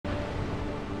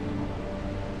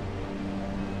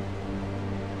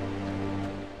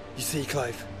You see,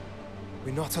 Clive,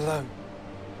 we're not alone.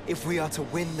 If we are to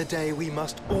win the day, we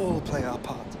must all play our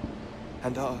part.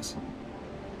 And ours.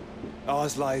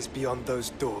 Ours lies beyond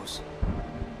those doors.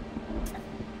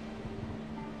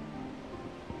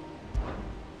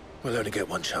 We'll only get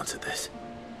one chance at this.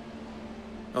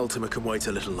 Ultima can wait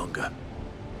a little longer.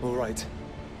 All right.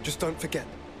 Just don't forget.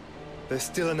 There's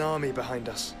still an army behind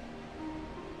us.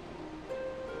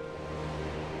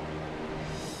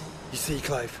 You see,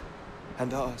 Clive,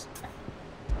 and ours.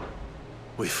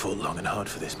 We've fought long and hard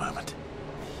for this moment.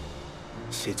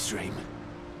 Sid's dream,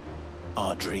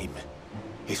 our dream,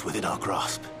 is within our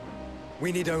grasp.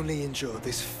 We need only endure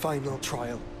this final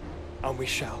trial, and we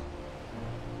shall.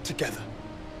 Together.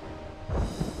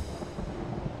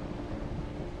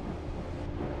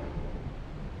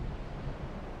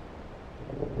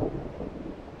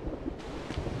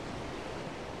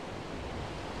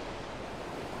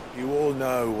 You all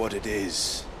know what it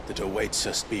is that awaits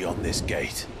us beyond this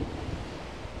gate.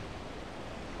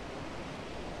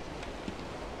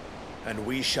 And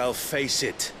we shall face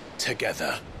it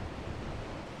together.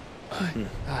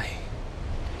 Aye.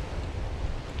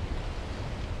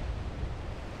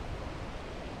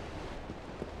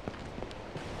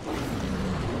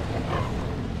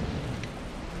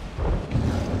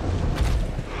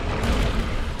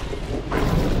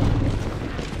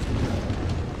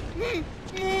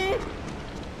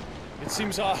 It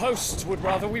seems our hosts would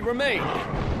rather we remain.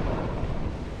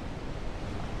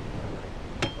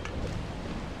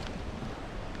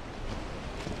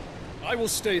 I will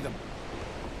stay them.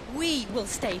 We will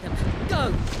stay them.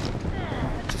 Go!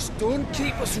 Just don't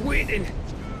keep us waiting.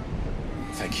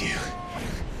 Thank you.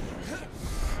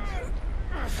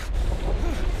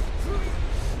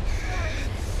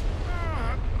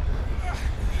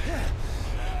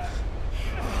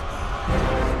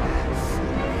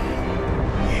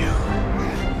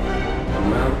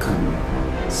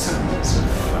 Welcome, sons of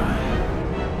fire.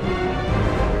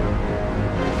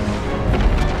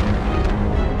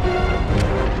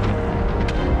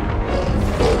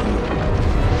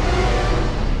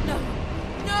 No!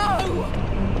 No!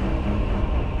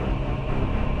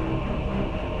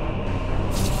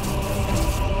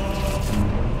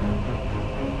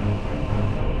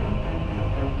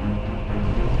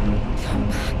 Come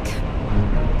back.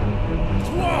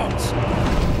 Dwarves!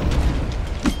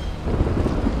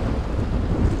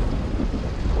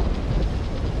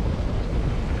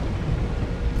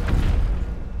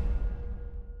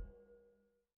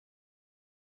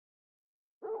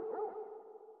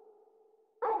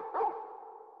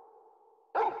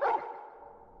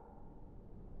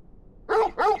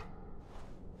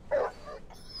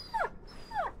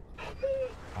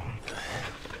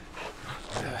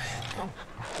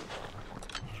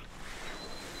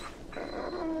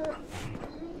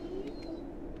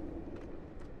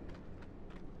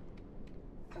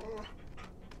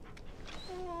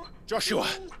 Joshua!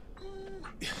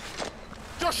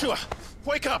 Joshua!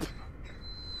 Wake up!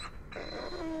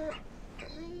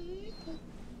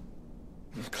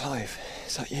 Clive,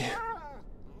 is that you?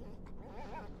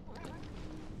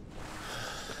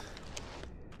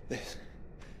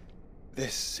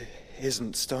 This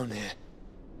isn't stone here.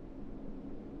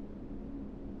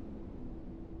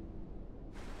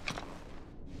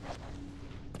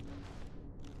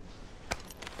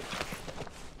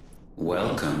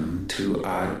 Welcome to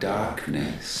our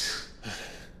darkness.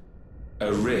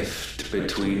 A rift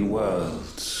between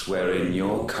worlds wherein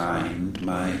your kind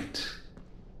might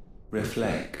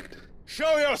reflect.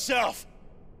 Show yourself!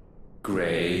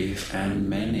 Grave and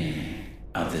many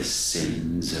are the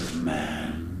sins of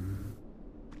man.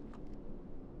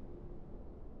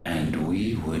 And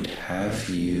we would have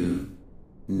you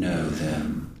know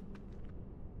them,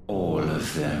 all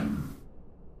of them.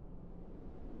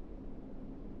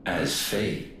 As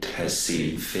fate has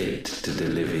seen fit to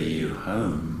deliver you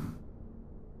home,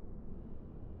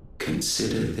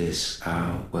 consider this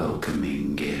our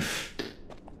welcoming gift.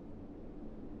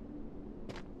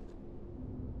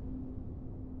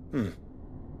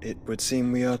 It would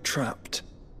seem we are trapped.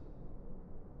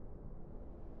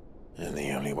 And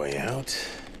the only way out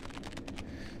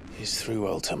is through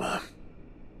Ultima.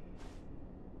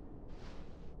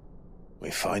 We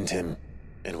find him,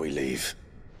 and we leave.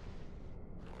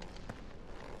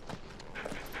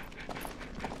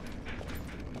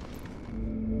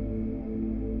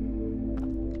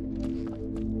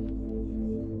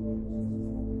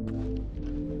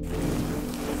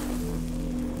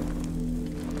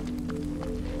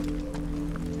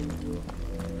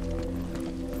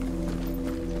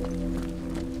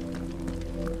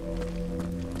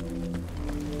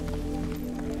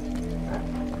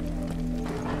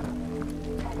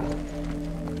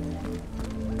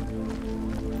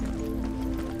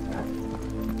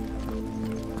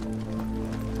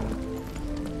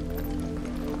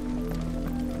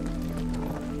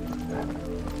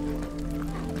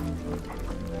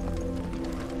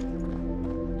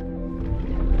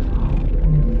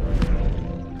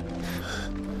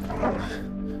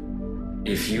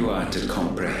 you are to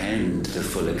comprehend the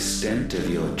full extent of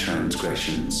your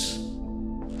transgressions,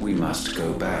 we must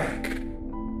go back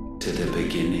to the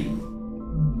beginning.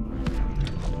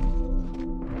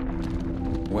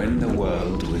 When the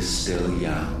world was still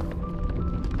young,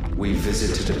 we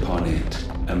visited upon it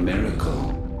a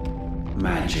miracle,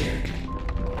 magic,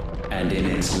 and in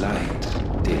its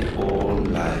light did all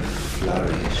life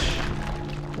flourish.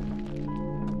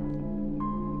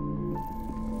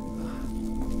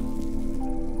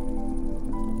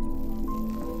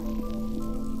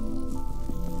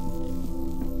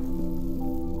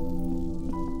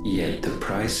 Yet the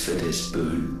price for this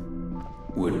boon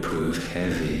would prove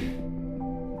heavy.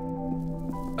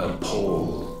 A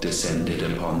pall descended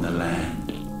upon the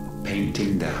land,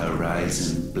 painting the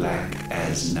horizon black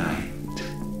as night.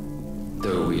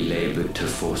 Though we labored to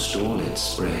forestall its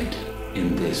spread,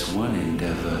 in this one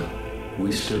endeavor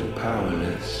we stood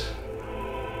powerless.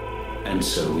 And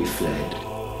so we fled,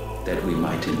 that we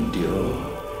might endure,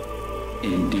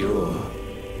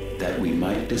 that we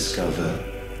might discover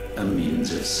a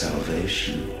means of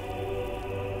salvation.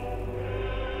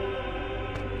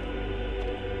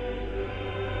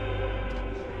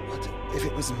 What if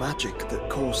it was magic that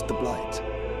caused the blight?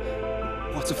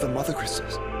 What of the mother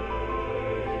crystals?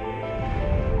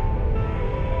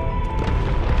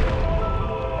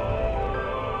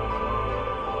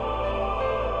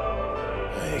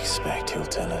 I expect he'll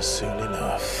tell us soon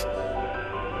enough.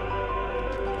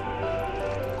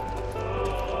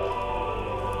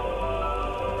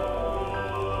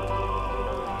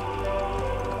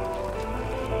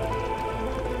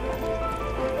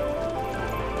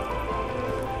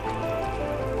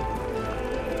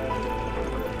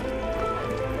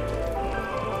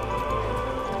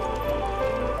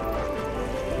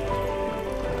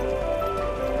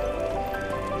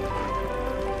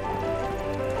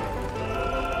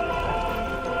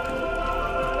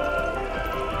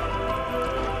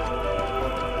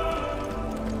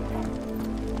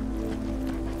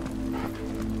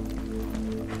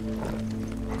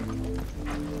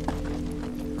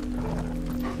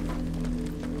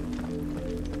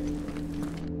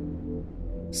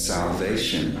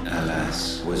 Salvation,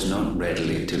 alas, was not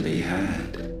readily to be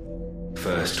had.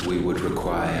 First, we would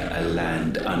require a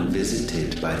land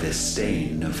unvisited by the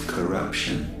stain of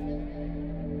corruption.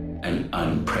 An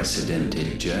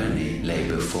unprecedented journey lay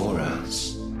before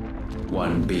us,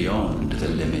 one beyond the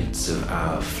limits of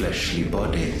our fleshly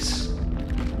bodies.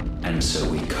 And so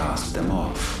we cast them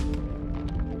off.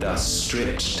 Thus,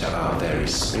 stripped to our very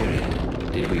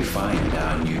spirit, did we find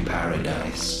our new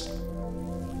paradise.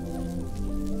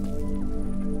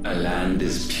 A land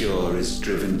as pure as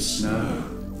driven snow,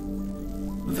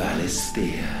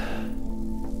 Valisthea.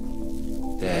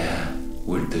 There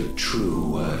would the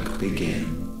true work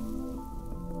begin,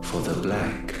 for the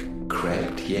black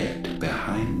crept yet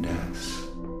behind us.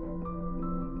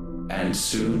 And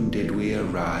soon did we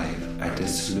arrive at a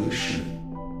solution,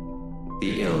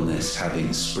 the illness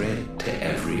having spread to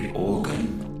every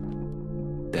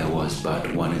organ. There was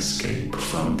but one escape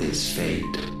from this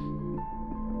fate,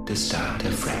 to start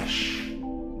afresh.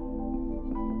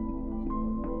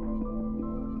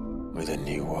 With a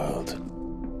new world.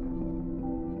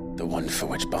 The one for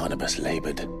which Barnabas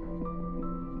labored.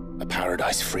 A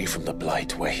paradise free from the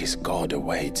blight where his God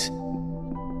awaits.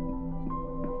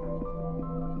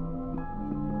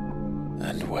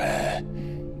 And where,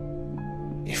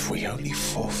 if we only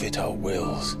forfeit our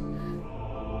wills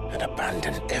and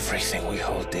abandon everything we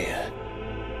hold dear,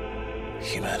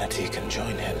 humanity can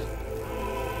join him.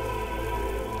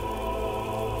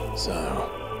 So,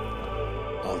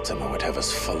 Ultima would have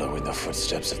us follow in the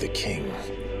footsteps of the king.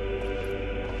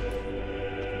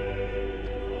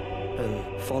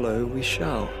 And follow we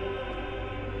shall.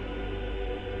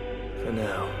 For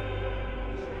now.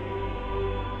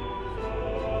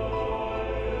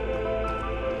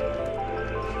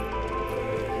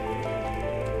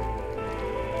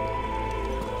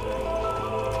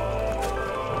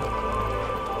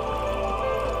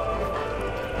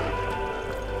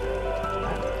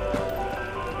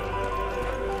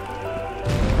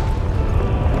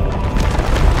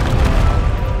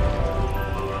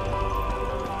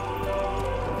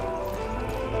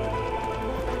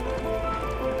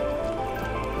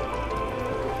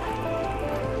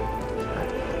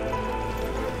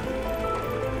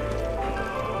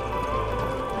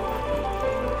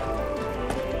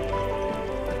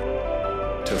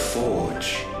 To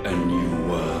forge a new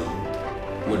world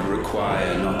would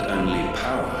require not only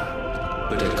power,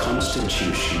 but a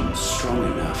constitution strong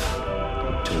enough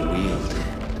to wield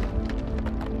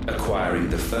it. Acquiring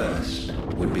the first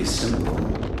would be simple.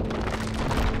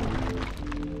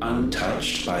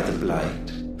 Untouched by the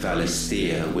blight,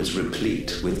 Valisthea was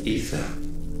replete with ether,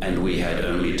 and we had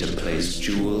only to place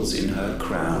jewels in her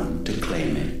crown to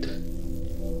claim it.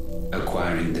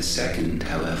 Acquiring the second,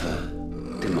 however,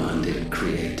 demanded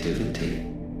creativity.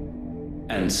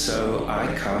 And so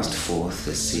I cast forth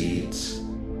the seeds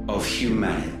of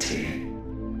humanity.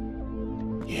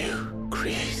 You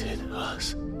created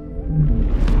us.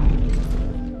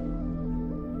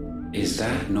 Is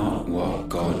that not what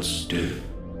gods do?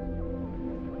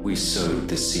 We sowed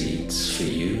the seeds for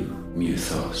you,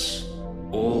 Muthos,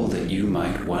 all that you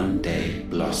might one day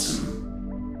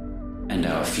blossom. And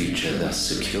our future thus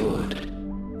secured,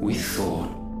 we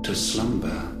thought to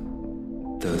slumber,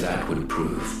 though that would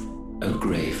prove a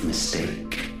grave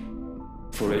mistake.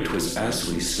 For it was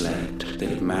as we slept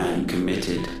that man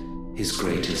committed his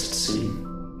greatest sin.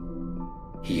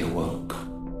 He awoke.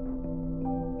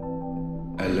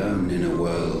 Alone in a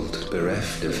world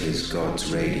bereft of his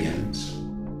god's radiance,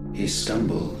 he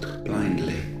stumbled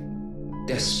blindly,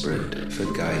 desperate for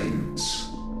guidance.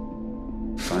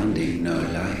 Finding no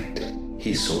light,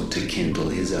 he sought to kindle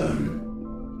his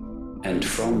own, and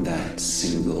from that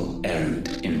single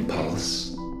errant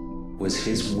impulse was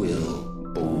his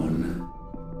will born.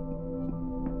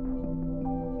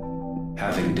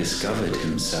 Having discovered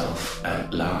himself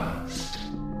at last,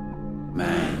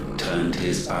 man turned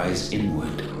his eyes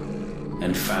inward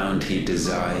and found he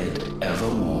desired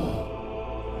evermore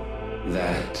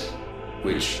that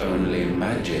which only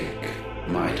magic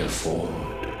might afford.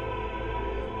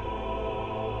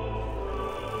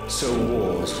 So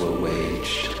wars were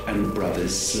waged and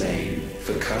brothers slain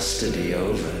for custody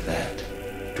over that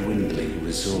dwindling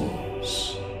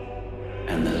resource,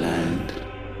 and the land,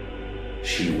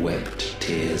 she wept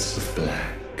tears of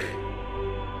black.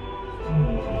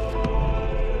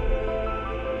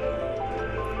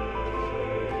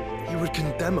 He would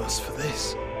condemn us for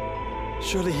this.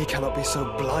 Surely he cannot be so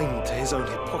blind to his own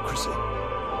hypocrisy.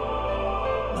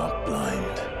 Not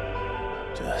blind,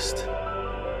 just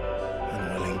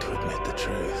unwilling to admit the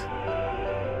truth.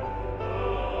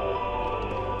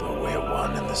 But we're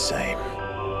one and the same.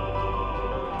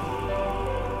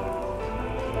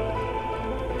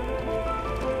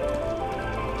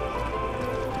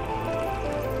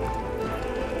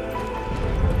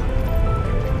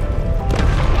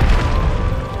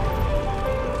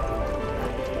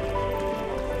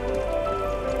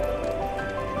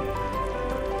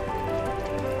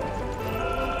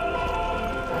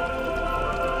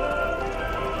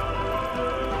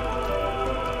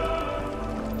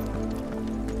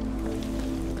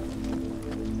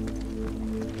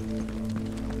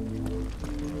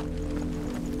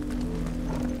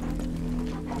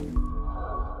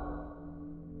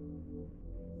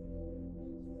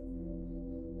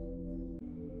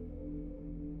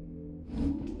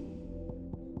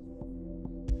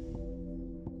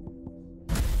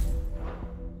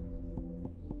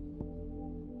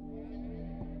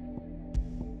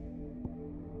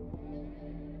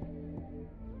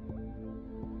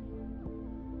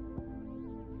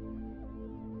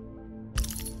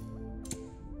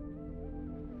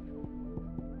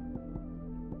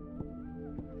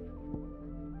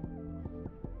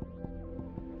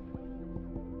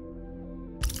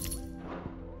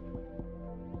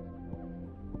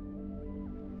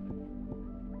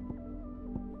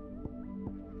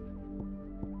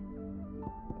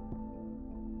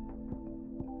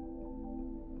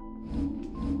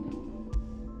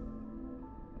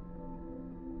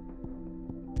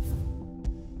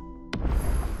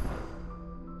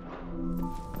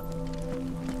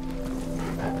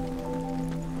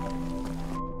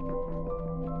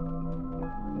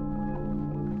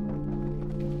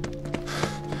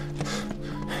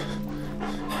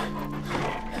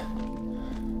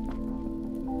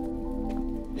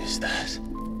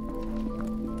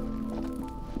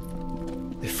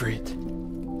 Ifrit,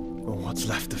 or what's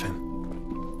left of him.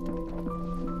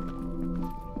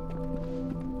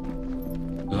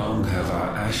 Long have our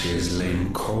ashes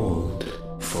lain cold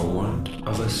for want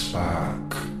of a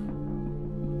spark.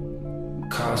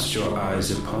 Cast your eyes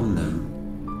upon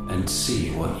them and see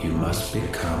what you must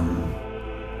become.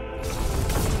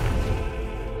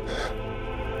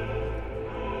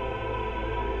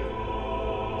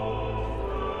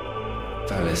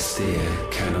 Valisthea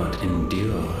cannot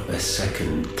endure a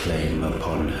second claim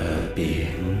upon her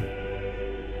being.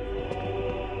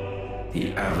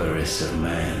 The avarice of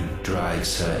man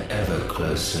drives her ever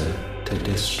closer to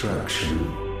destruction,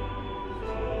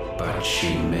 but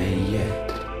she may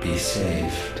yet be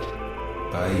saved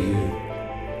by you.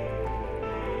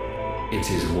 It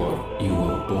is what you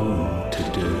were born to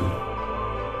do,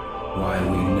 why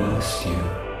we nursed you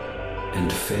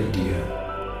and fed you.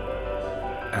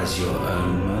 as your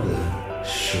own mother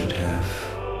should have.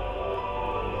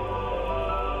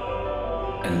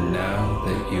 And now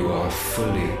that you are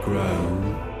fully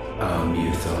grown, our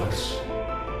Muthos,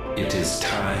 it is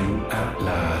time at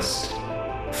last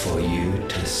for you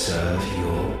to serve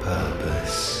your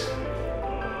purpose.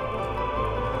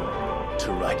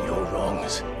 To right your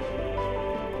wrongs.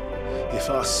 If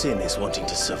our sin is wanting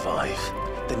to survive,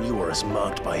 then you are as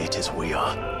marked by it as we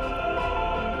are.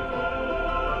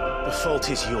 The fault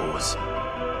is yours.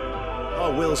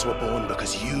 Our wills were born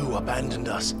because you abandoned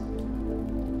us.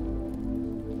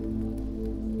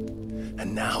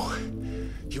 And now,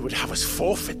 you would have us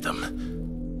forfeit them.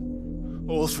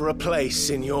 All for a place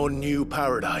in your new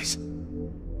paradise.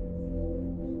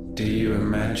 Do you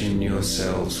imagine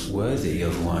yourselves worthy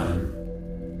of one?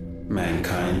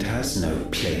 Mankind has no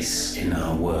place in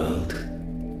our world.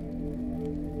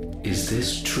 Is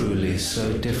this truly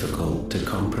so difficult to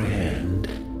comprehend?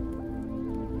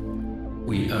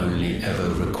 We only ever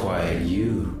require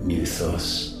you,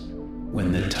 Muthos,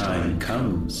 when the time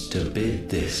comes to bid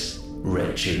this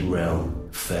wretched realm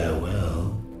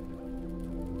farewell.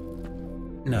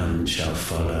 None shall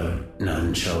follow,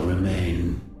 none shall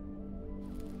remain.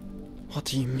 What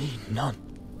do you mean, none?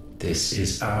 This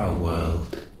is our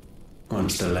world.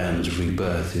 Once the land's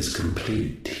rebirth is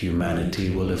complete, humanity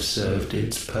will have served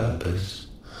its purpose.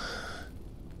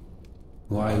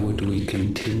 Why would we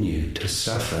continue to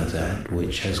suffer that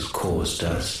which has caused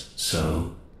us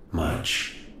so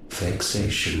much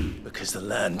vexation? Because the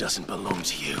land doesn't belong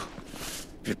to you.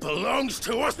 It belongs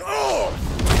to us all!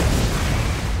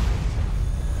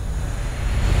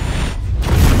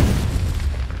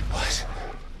 What?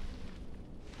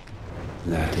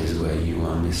 That is where you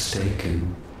are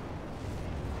mistaken.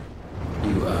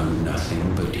 You own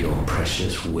nothing but your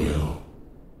precious will.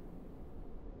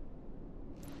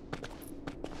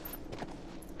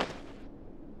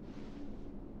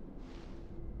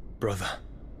 Brother.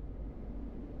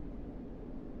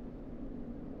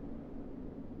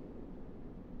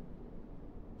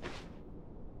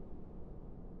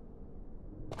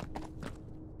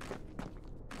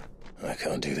 I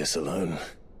can't do this alone.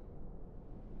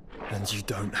 And you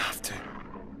don't have to.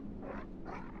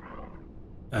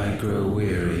 I grow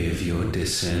weary of your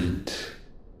dissent.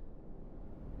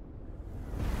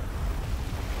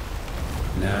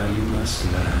 Now you must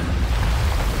learn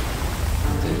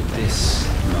that this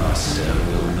master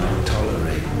will not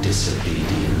tolerate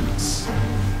disobedience.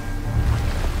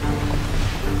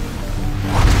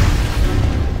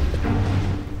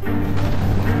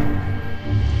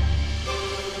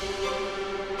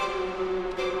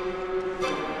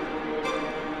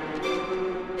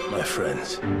 My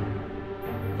friends,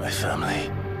 my family.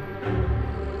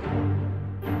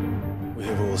 We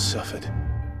have all suffered,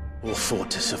 all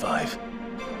fought to survive.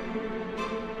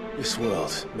 This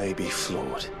world may be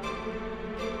flawed.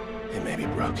 It may be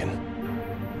broken.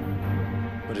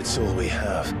 But it's all we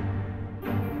have.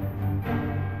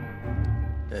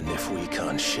 And if we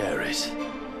can't share it,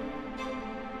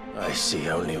 I see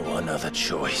only one other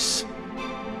choice.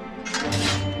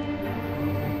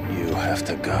 You have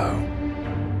to go.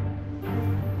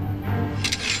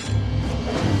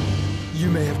 You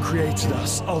may have created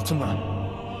us, Ultima.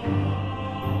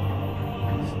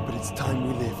 But it's time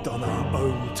we lived on our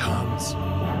own terms.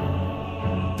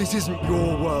 This isn't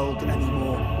your world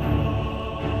anymore.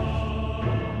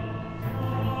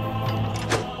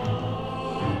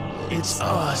 It's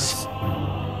ours.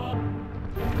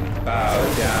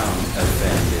 Bow down,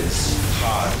 offenders,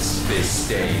 hearts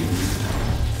disdained.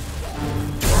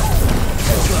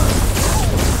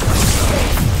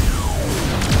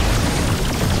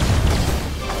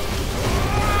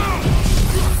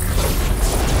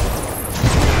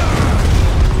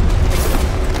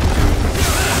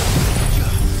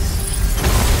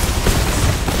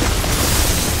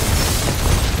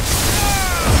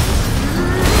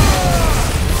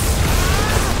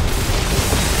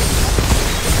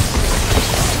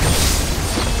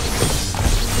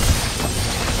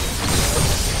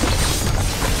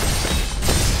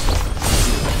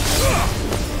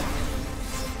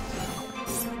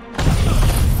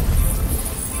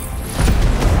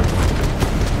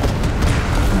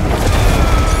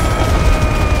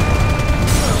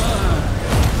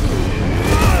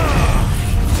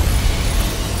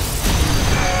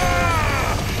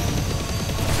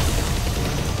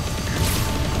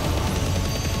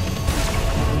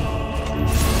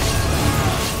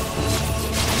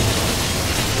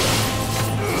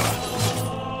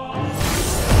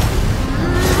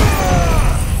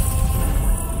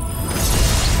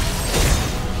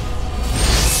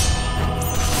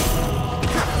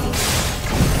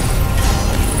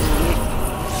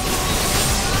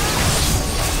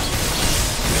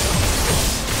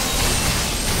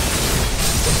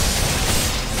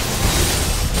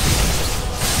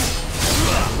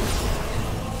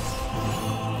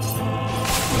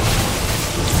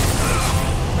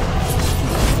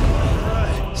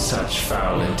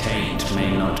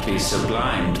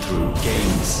 sublimed through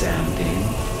game standing.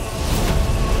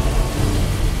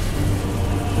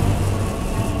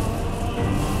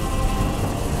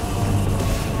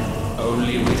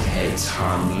 Only with heads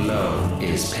hung low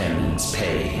is penance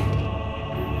paid.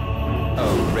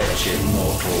 O wretched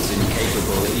mortals,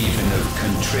 incapable even of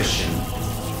contrition,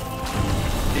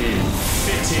 in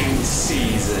fitting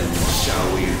season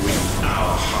shall we reap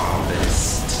our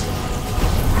harvest.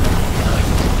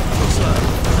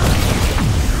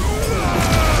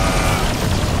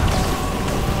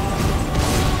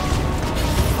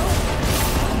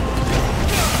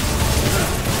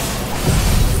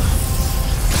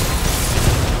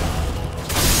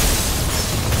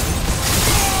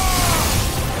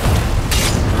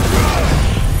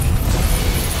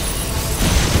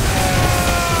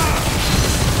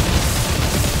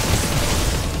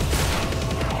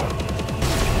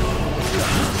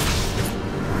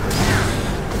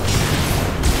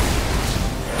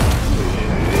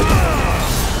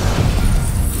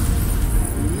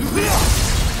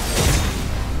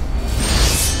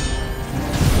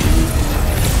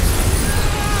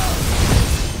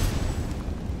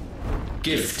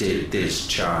 Gifted this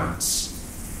chance,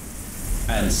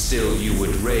 and still you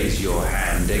would raise your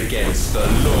hand against the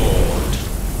Lord.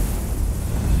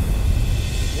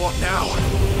 What now?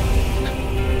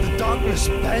 The darkness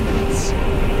bends.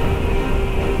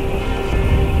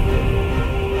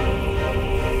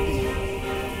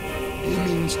 He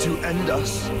means to end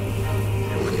us.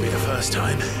 It wouldn't be the first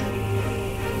time.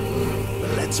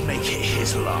 But let's make it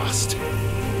his last.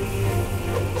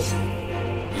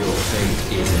 Your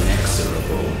fate is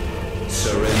inexorable.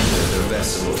 Surrender the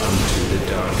vessel unto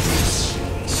the darkness.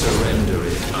 Surrender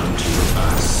it unto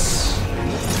us.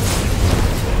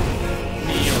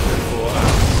 Kneel before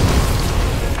us.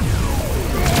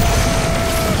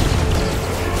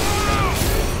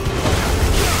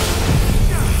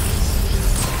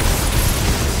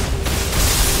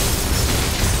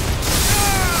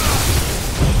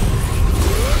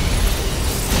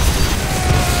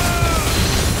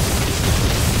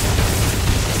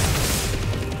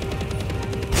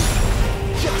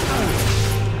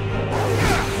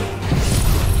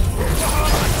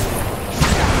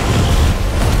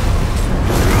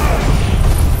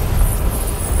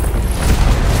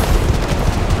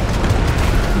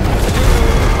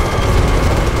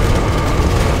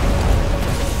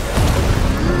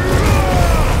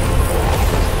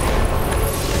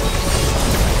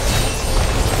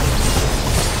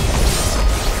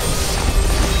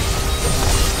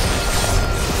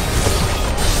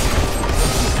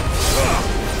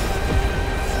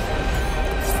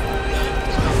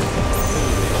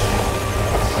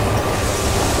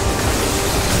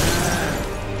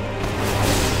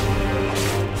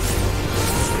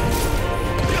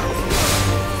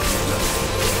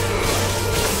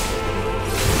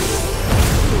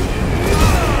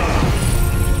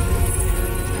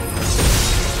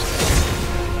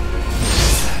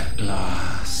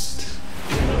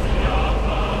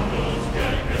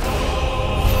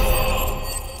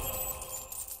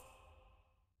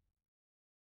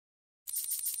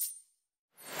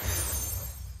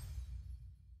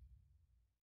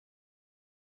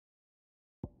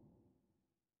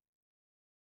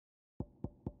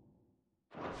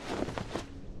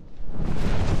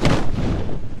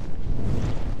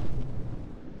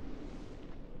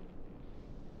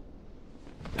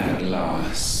 At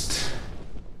last,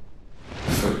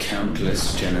 for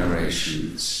countless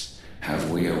generations have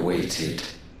we awaited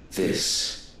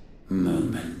this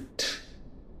moment.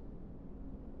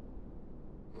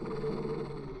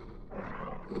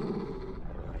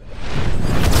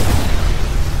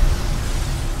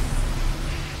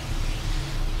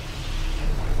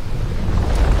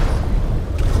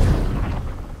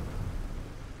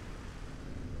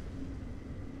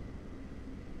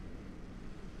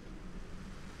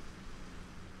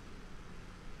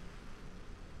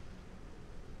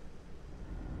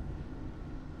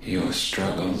 Your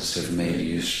struggles have made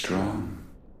you strong,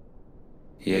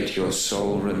 yet your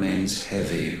soul remains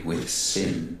heavy with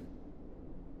sin.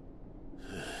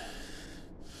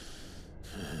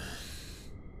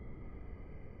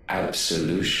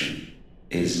 Absolution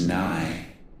is nigh.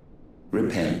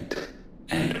 Repent,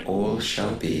 and all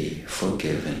shall be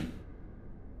forgiven.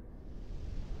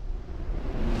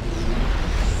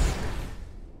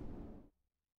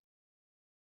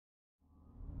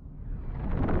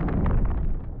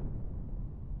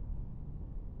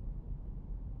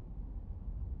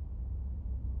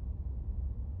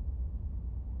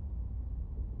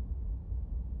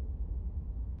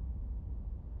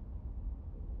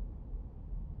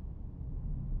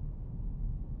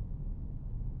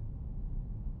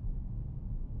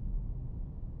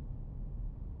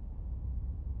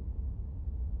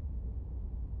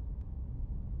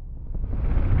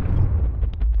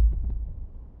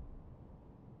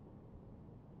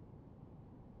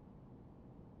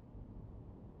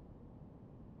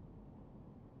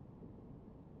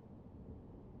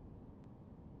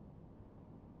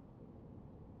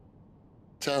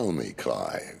 Tell me,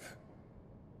 Clive,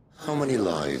 how many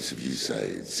lives have you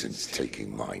saved since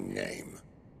taking my name?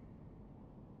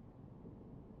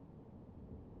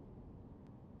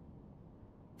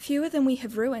 Fewer than we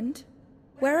have ruined.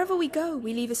 Wherever we go,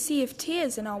 we leave a sea of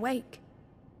tears in our wake.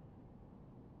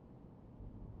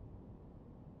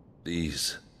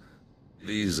 These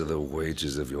are the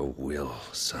wages of your will,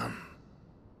 son.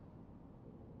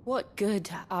 What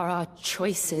good are our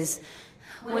choices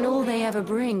when all they ever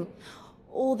bring,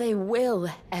 all they will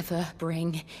ever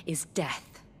bring, is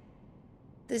death?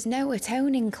 There's no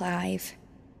atoning, Clive.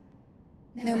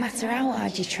 No matter how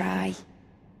hard you try.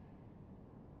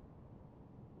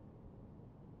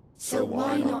 So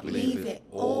why not leave it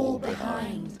all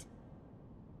behind?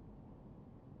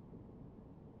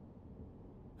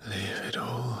 Leave it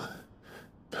all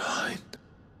behind.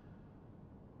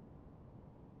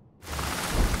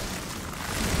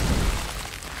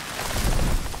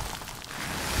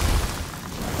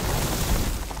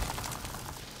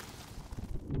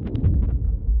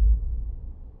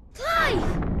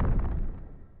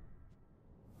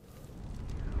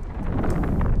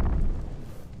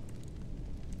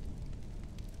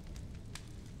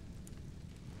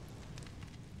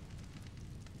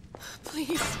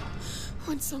 Please,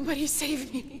 won't somebody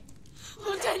save me?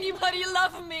 Won't anybody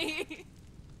love me?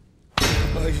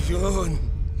 I yearn,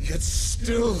 yet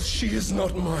still she is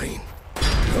not mine.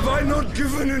 Have I not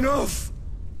given enough?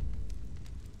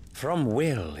 From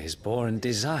will is born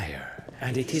desire,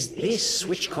 and it is this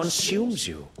which consumes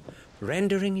you,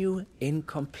 rendering you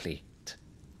incomplete.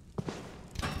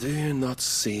 Do you not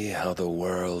see how the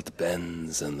world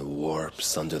bends and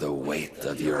warps under the weight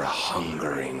of your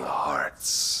hungering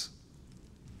hearts?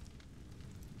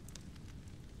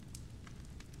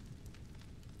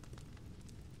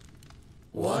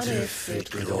 What if it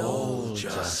could all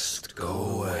just go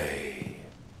away?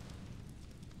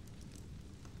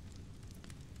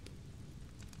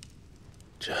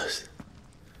 Just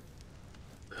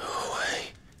go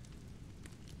away.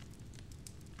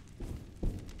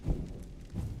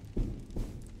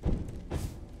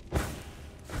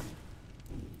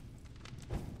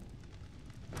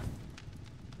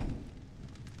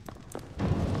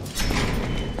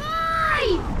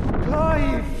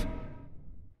 Clive!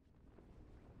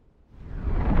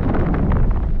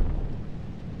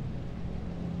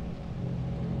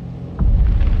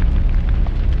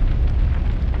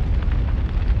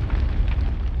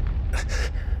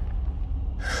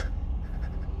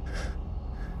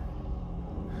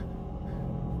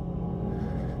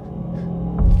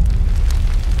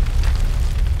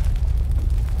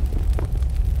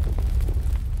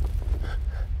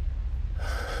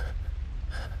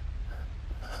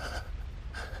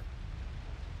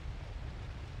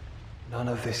 None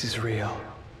of this is real.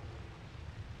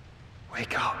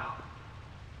 Wake up.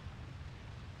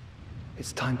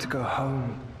 It's time to go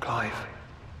home, Clive.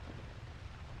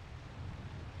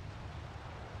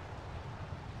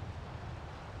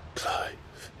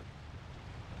 Clive.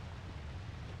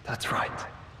 That's right.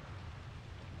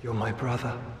 You're my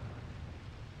brother.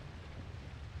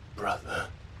 Brother.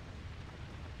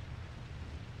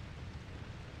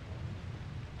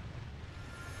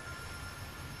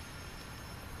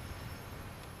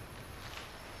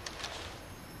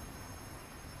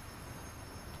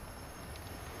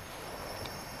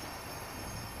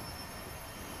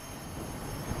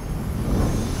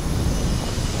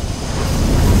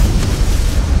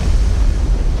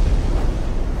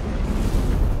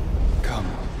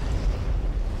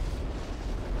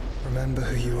 Remember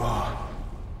who you are.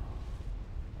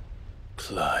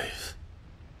 Clive.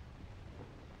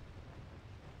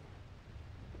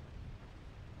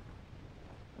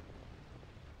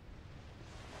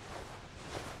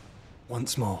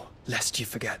 Once more, lest you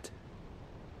forget.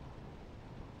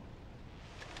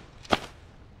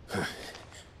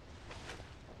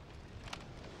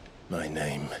 My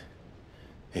name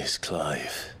is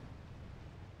Clive.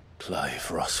 Clive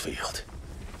Rossfield.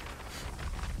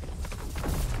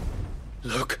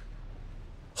 Look,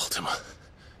 Ultima.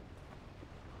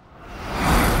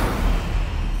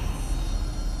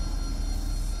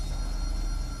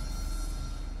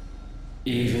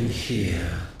 Even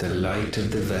here, the light of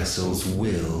the vessel's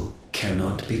will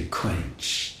cannot be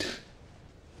quenched.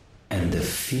 And the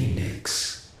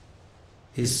Phoenix,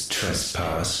 his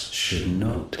trespass should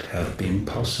not have been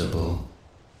possible.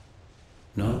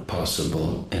 Not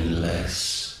possible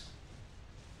unless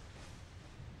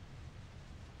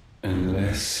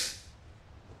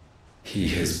he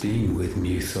has been with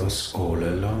Muthos all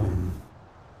along.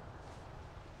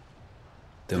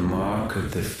 The mark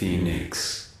of the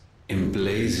Phoenix,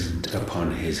 emblazoned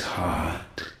upon his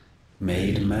heart,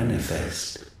 made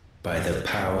manifest by the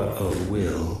power of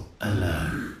will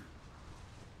alone.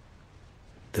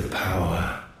 The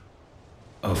power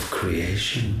of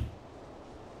creation.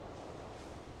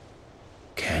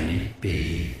 Can it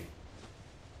be?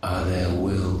 Are their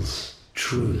wills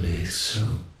truly so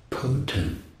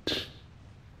potent?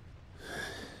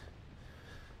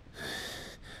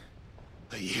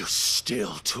 Are you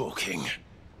still talking?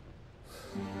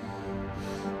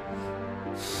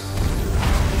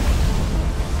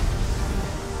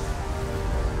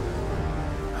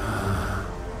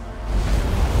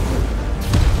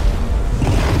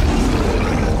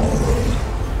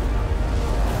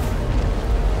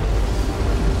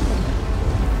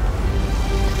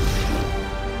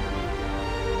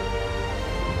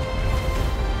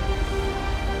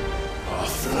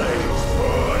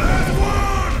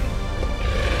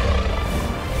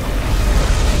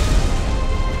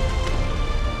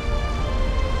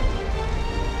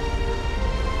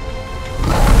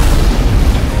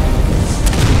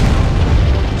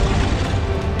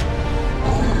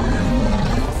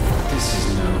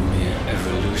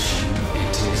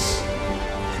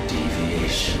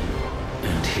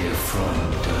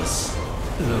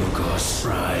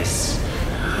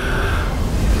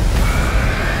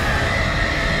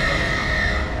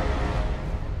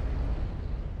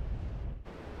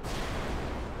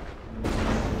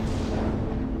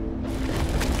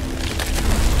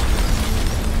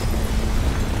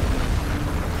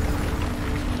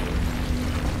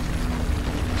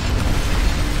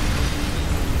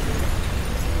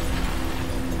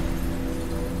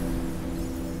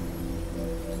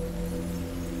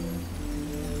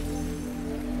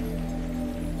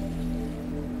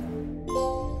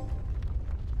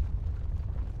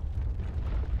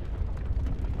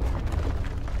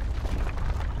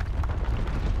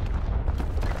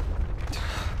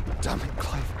 Damn it,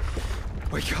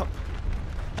 Clive. Wake up.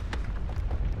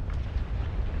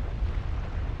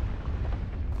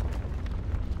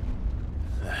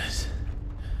 That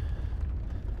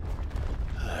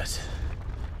hurt.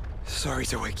 Sorry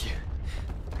to wake you,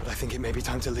 but I think it may be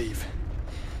time to leave.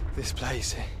 This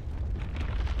place.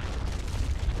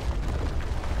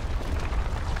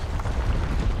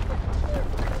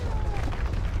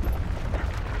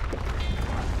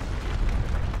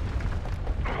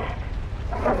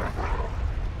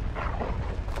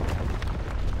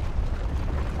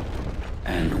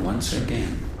 And once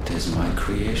again does my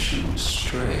creation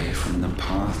stray from the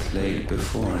path laid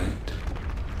before it.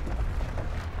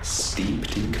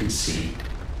 Steeped in conceit,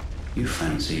 you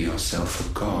fancy yourself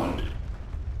a god.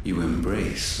 You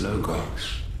embrace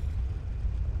Logos.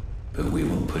 But we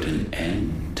will put an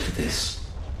end to this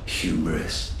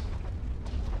hubris.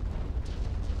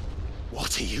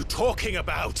 What are you talking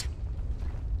about?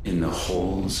 In the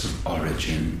halls of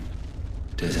origin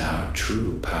does our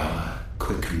true power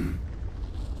quicken.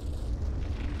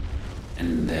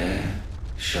 And there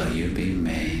shall you be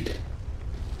made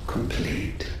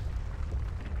complete.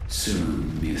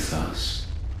 Soon, Mythos,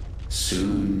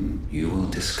 soon you will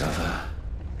discover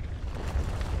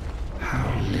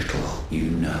how little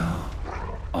you know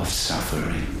of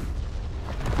suffering.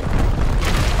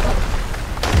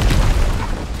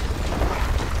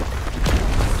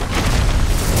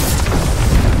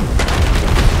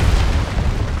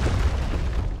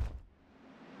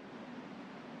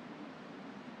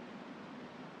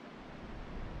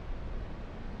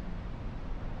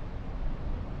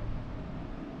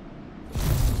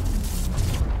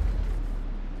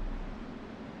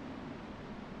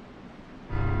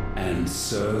 And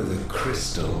so the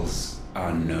crystals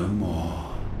are no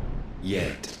more.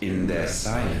 Yet in their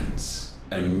silence,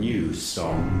 a new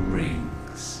song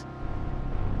rings.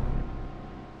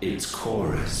 Its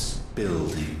chorus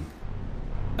building,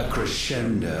 a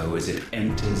crescendo as it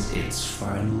enters its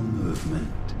final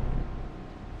movement,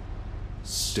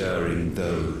 stirring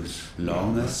those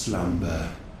long aslumber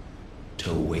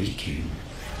to waking.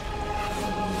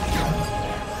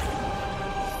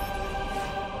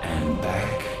 And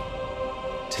back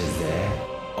to their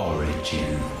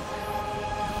origin.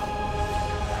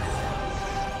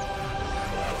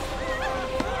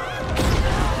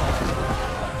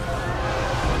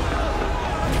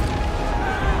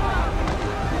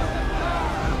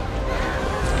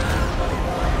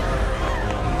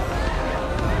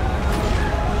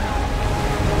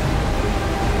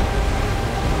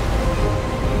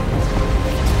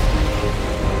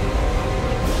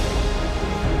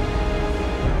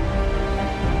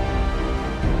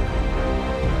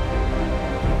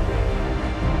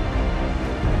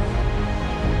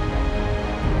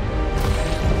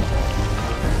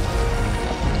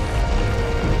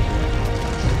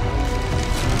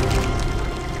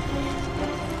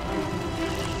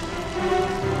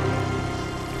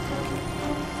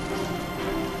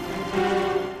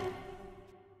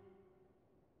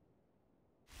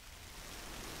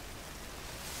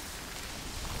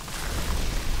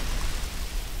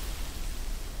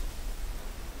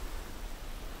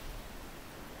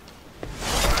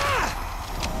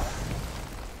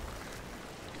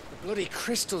 bloody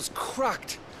crystal's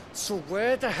cracked. So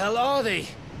where the hell are they?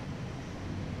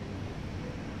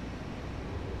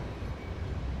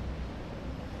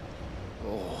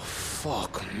 Oh,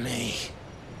 fuck me.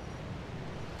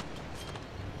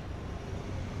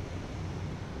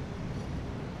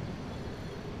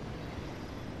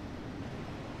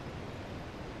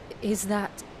 Is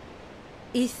that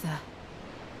ether?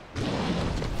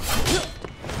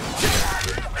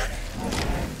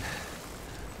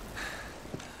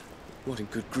 What in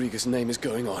good Grieger's name is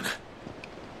going on?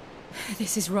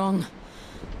 This is wrong.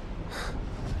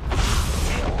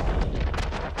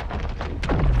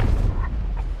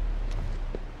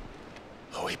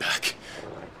 Are we back?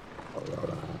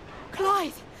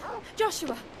 Clive!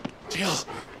 Joshua! Jill!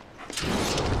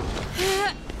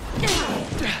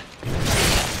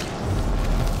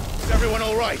 Is everyone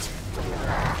all right?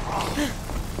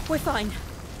 We're fine.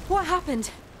 What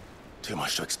happened? Too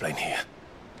much to explain here.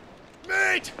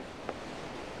 Mate!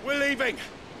 We're leaving!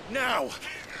 Now!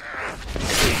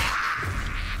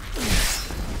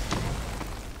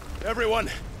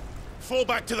 Everyone, fall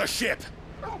back to the ship!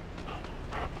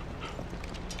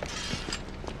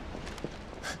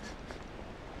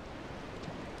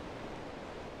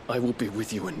 I will be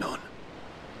with you anon.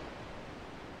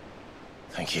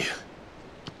 Thank you.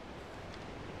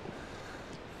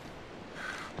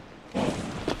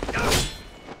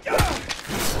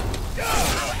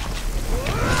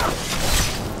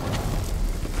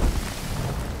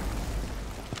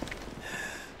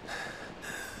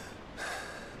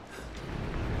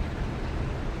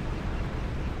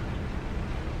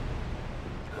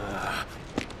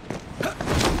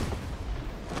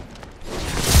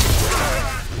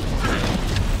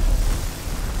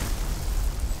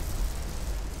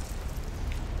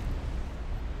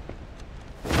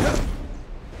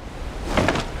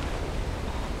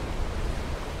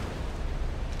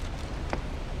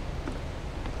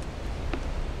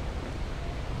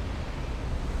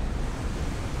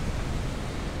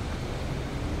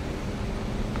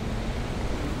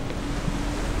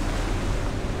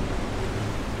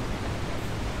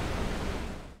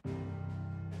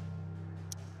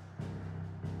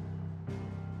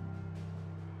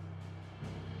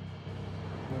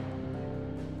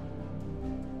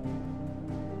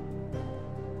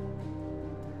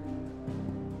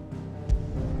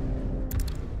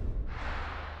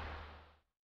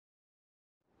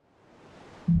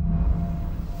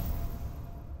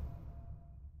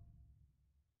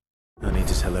 I need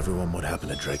to tell everyone what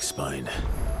happened at Drake's Spine,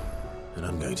 and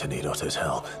I'm going to need Otto's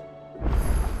help.